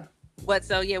 That's okay. But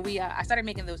so yeah, I started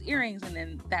making those earrings, and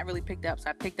then that really picked up. So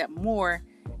I picked up more,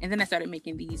 and then I started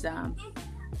making these. I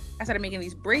started making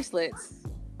these bracelets,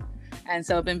 and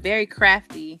so I've been very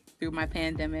crafty through my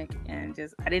pandemic, and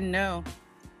just I didn't know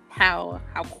how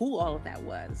cool all of that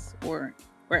was, or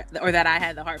that I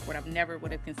had the heart for it. I never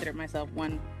would have considered myself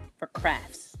one for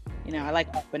crafts. I like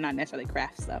art, but not necessarily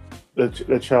craft stuff.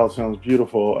 That child sounds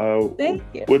beautiful. Thank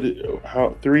you.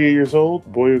 How 3 years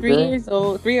old? Boy or girl? 3 years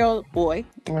old. 3-year-old boy.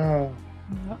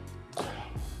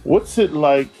 What's it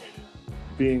like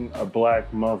being a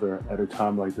Black mother at a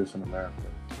time like this in America?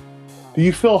 Do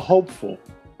you feel hopeful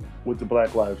with the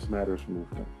Black Lives Matter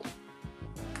movement?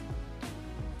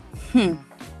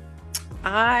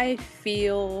 I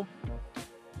feel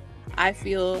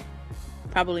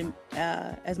probably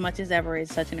as much as ever,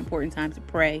 it's such an important time to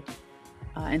pray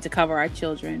and to cover our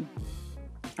children.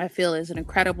 I feel it's an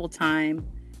incredible time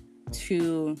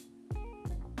to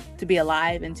be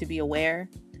alive and to be aware.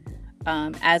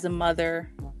 As a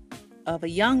mother of a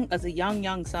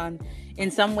young son, in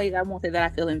some ways, I won't say that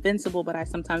I feel invincible, but I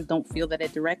sometimes don't feel that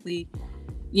it directly,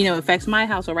 affects my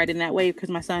household right in that way, because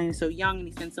my son is so young and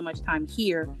he spends so much time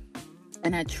here.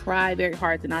 And I try very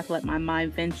hard to not let my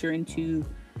mind venture into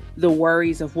the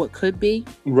worries of what could be,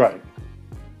 right,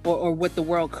 or what the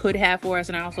world could have for us.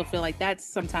 And I also feel like that's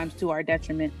sometimes to our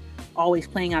detriment, always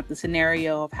playing out the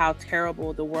scenario of how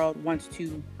terrible the world wants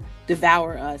to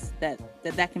devour us, that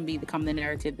can become the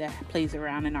narrative that plays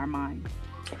around in our mind.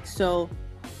 So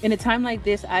in a time like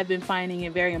this, I've been finding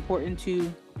it very important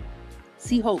to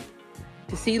see hope,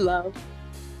 to see love,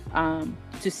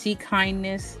 to see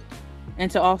kindness,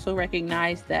 and to also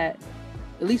recognize that,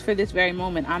 at least for this very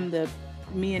moment,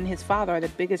 me and his father are the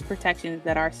biggest protections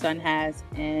that our son has.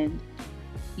 And,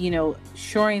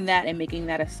 shoring that and making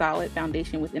that a solid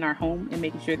foundation within our home, and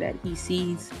making sure that he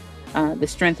sees the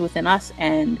strength within us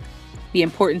and the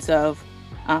importance of,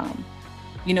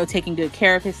 taking good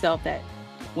care of himself, that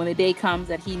when the day comes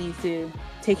that he needs to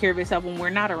take care of himself when we're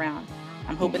not around,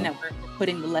 I'm hoping that we're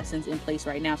putting the lessons in place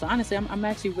right now. So honestly, I'm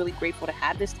actually really grateful to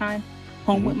have this time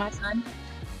home with my son.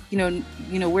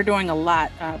 We're doing a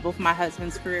lot. Both my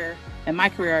husband's career and my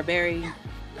career are very,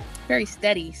 very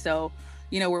steady. So,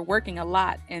 we're working a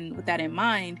lot. And with that in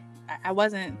mind, I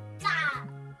wasn't,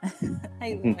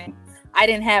 I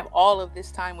didn't have all of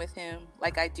this time with him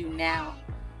like I do now.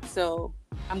 So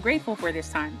I'm grateful for this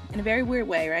time in a very weird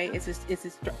way, right? It's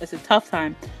a tough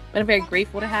time, but I'm very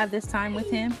grateful to have this time with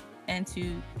him and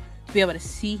to be able to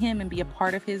see him and be a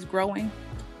part of his growing.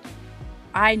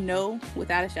 I know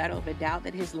without a shadow of a doubt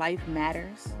that his life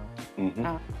matters.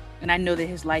 And I know that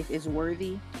his life is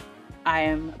worthy. I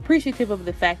am appreciative of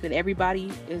the fact that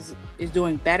everybody is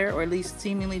doing better, or at least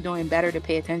seemingly doing better, to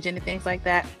pay attention to things like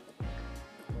that.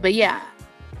 But yeah,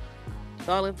 with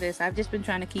all of this, I've just been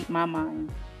trying to keep my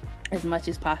mind as much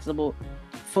as possible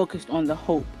focused on the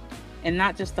hope, and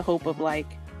not just the hope of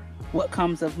like what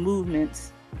comes of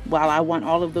movements. While I want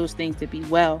all of those things to be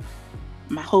well,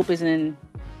 my hope is in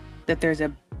that there's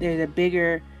a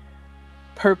bigger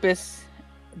purpose,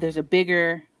 there's a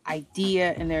bigger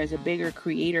idea, and there's a bigger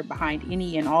creator behind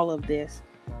any and all of this.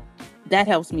 That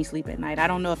helps me sleep at night. I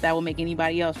don't know if that will make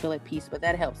anybody else feel at peace, but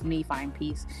that helps me find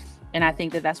peace. And I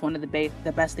think that that's one of the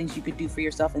best things you could do for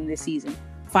yourself in this season.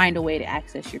 Find a way to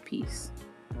access your peace.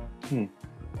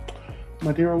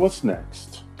 Mydera, what's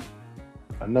next?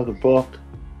 Another book?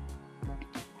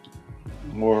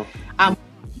 More? I'm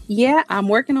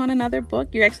working on another book.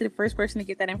 You're actually the first person to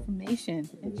get that information.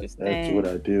 Interesting. That's what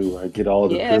I do. I get all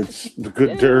the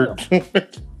good dirt.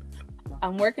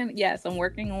 I'm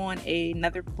working on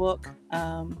another book.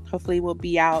 Hopefully it will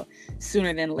be out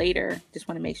sooner than later. Just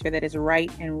want to make sure that it's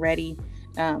right and ready.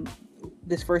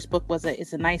 This first book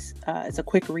it's a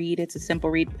quick read. It's a simple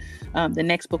read. The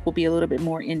next book will be a little bit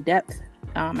more in depth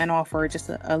and offer just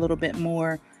a little bit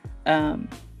more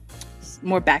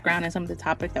background in some of the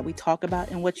topics that we talk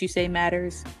about and What You Say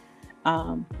Matters.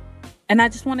 And I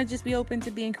just want to just be open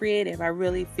to being creative. I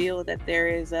really feel that there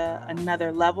is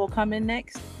another level coming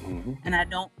next. And I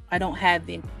don't have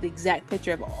the exact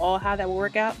picture of all how that will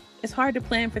work out. It's hard to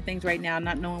plan for things right now,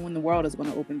 not knowing when the world is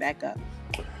going to open back up.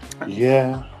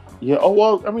 Yeah. Oh,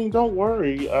 well, I mean, don't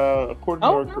worry. According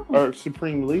to our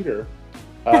supreme leader,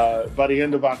 by the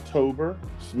end of October,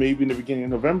 maybe in the beginning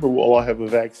of November, we'll all have a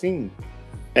vaccine.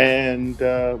 And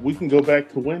we can go back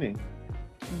to winning.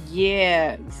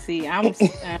 Yeah. See, I don't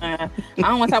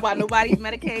want to talk about nobody's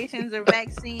medications or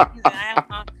vaccines.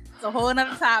 It's a whole other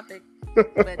topic.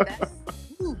 But that's...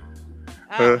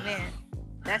 man.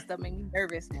 That stuff makes me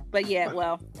nervous. But yeah,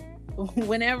 well,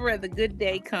 whenever the good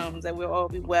day comes and we'll all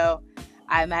be well,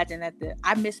 I imagine that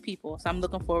I miss people. So I'm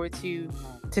looking forward to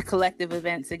collective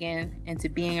events again and to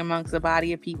being amongst a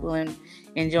body of people and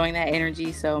enjoying that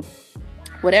energy. So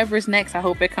whatever's next, I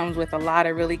hope it comes with a lot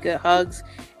of really good hugs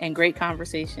and great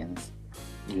conversations.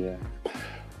 Yeah.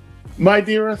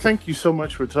 Mydera, thank you so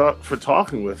much for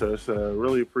talking with us.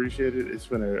 Really appreciate it. It's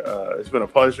been a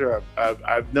pleasure.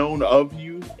 I've known of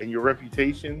you and your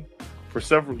reputation for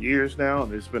several years now,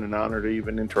 and it's been an honor to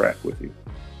even interact with you.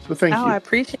 So thank you. I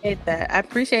appreciate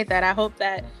that. I hope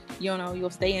that you'll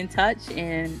stay in touch,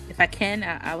 and if I can,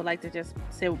 I would like to just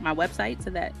say my website so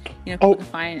that people can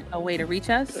find a way to reach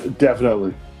us.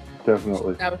 Definitely. I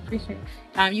would appreciate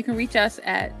it. You can reach us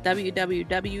at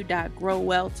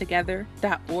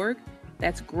www.growwelltogether.org.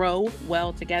 That's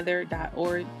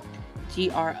growwelltogether.org.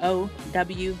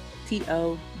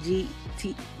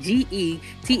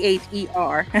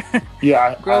 GROWTOGETHER.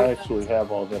 Yeah, I actually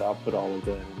have all that. I'll put all of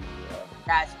that in the...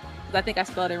 Gotcha. I think I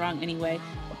spelled it wrong anyway.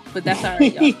 But that's all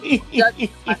right, y'all. Judge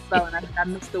my spelling. I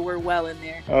mixed the word well in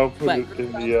there. I'll put it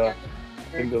in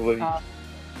the link.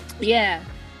 Yeah.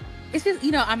 It's just,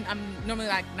 I'm normally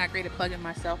not great at plugging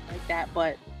myself like that,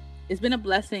 but it's been a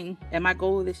blessing. And my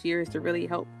goal this year is to really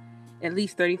help at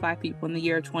least 35 people in the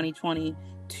year 2020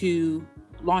 to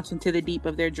launch into the deep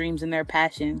of their dreams and their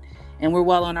passion. And we're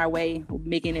well on our way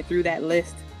making it through that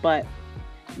list. But,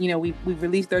 we've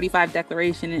released 35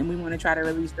 declaration, and we want to try to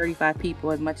release 35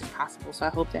 people as much as possible. So I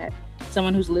hope that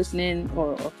someone who's listening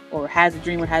or has a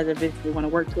dream or has a vision they want to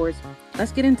work towards,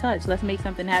 let's get in touch. Let's make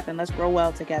something happen. Let's grow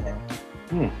well together.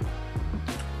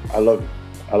 I love it.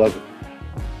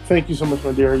 Thank you so much,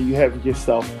 Mydera. You have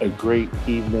yourself a great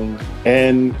evening,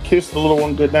 and kiss the little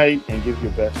one good night and give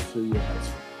your best to your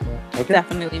husband. Okay?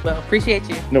 Definitely will. Appreciate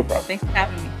you. No problem. Thanks for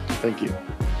having me. Thank you.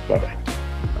 Bye-bye.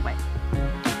 Bye-bye.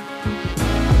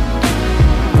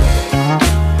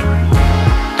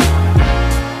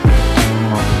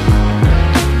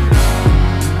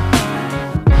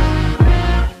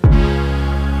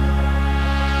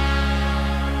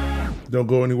 Don't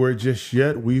go anywhere just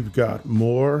yet. We've got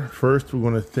more. First, we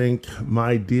want to thank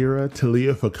Mydera,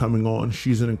 Taliah, for coming on.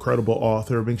 She's an incredible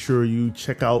author. Make sure you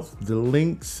check out the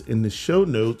links in the show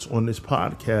notes on this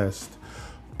podcast.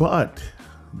 But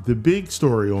the big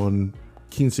story on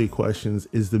Quince Questions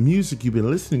is the music you've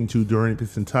been listening to during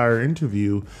this entire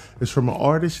interview is from an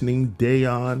artist named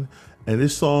Dayon, and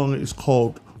this song is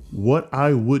called What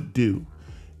I Would Do.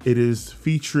 It is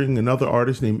featuring another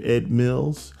artist named Ed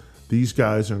Mills. These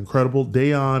guys are incredible.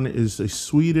 Dayon is a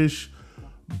Swedish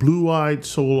blue-eyed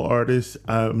soul artist.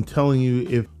 I'm telling you,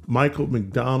 if Michael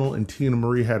McDonald and Tina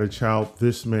Marie had a child,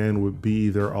 this man would be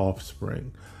their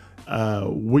offspring.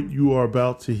 What you are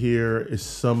about to hear is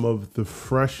some of the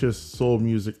freshest soul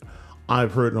music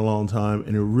I've heard in a long time,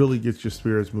 and it really gets your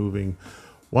spirits moving.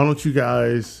 Why don't you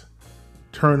guys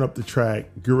turn up the track,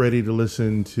 get ready to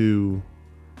listen to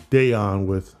Dayon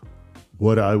with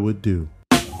What I Would Do.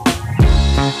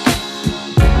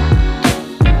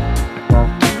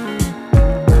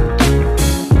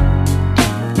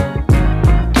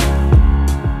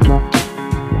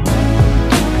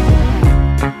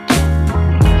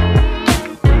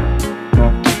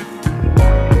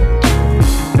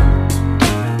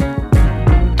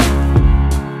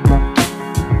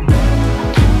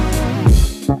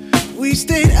 We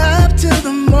stayed up till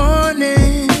the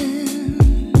morning,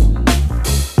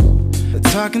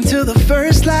 talking till the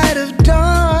first light of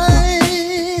dawn.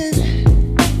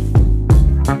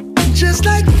 Just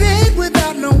like fate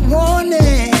without no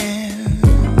warning,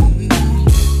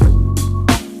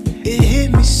 it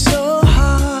hit me so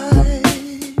hard.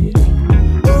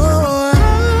 Oh,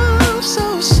 I'm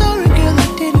so sorry, girl,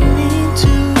 I didn't mean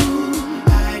to.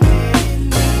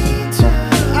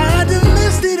 I done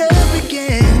messed it up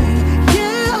again.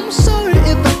 Yeah, I'm sorry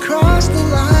if I crossed the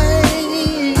line.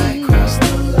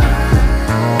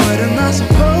 What am I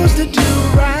supposed to do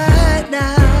right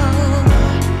now?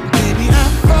 Baby,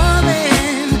 I'm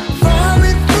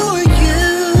falling for you.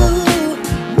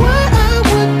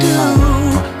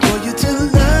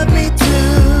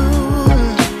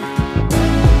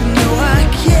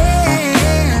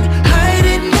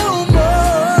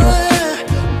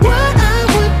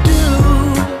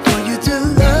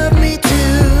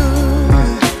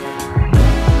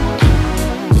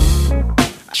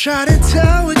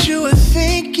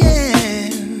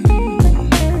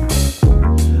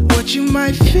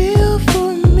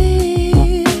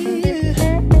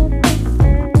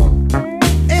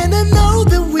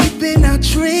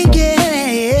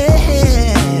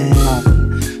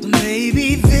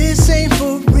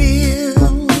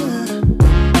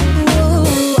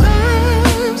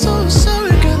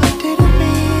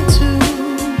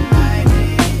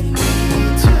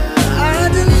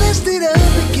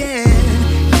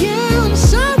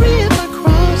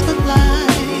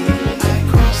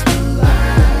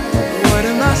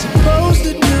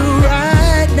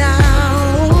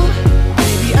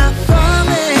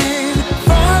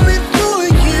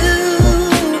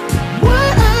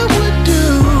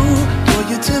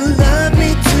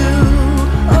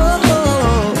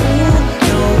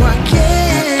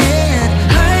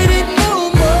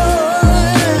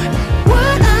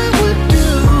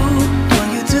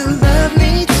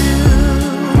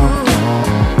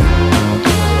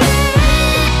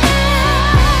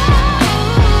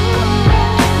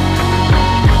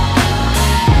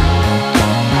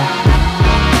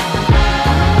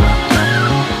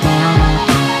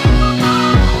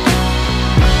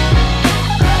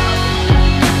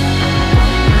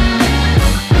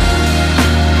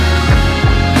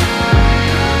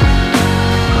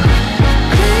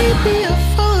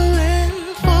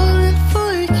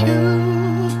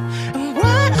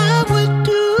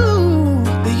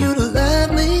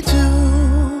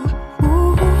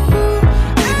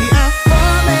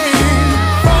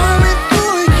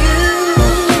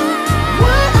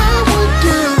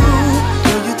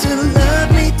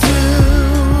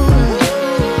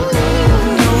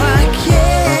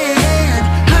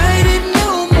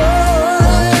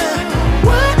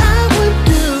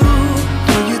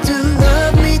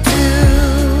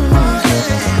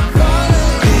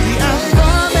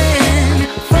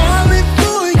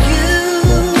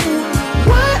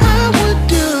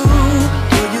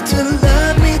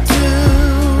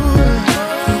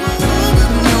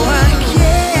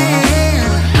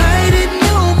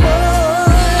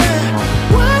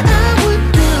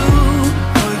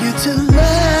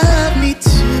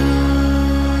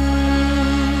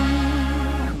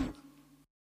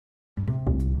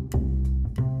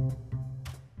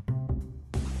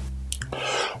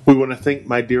 We want to thank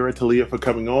Mydera Taliah for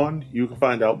coming on. You can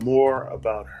find out more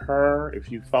about her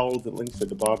if you follow the links at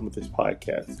the bottom of this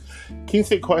podcast.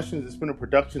 Quince Questions has been a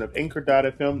production of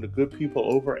Anchor.fm, the good people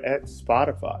over at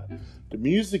Spotify. The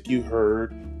music you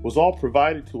heard was all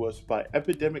provided to us by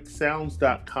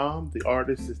EpidemicSounds.com. The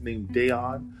artist is named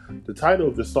Dayon. The title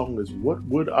of the song is What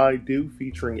Would I Do,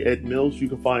 featuring Ed Mills. You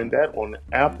can find that on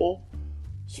Apple,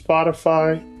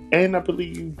 Spotify, and I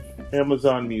believe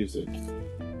Amazon Music.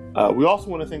 We also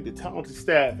want to thank the talented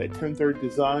staff at 1030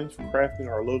 Designs for crafting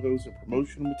our logos and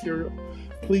promotional material.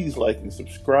 Please like and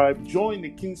subscribe. Join the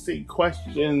Quince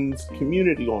Questions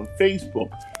community on Facebook.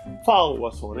 Follow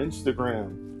us on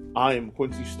Instagram. I am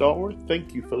Quincy Stallworth.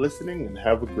 Thank you for listening and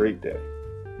have a great day.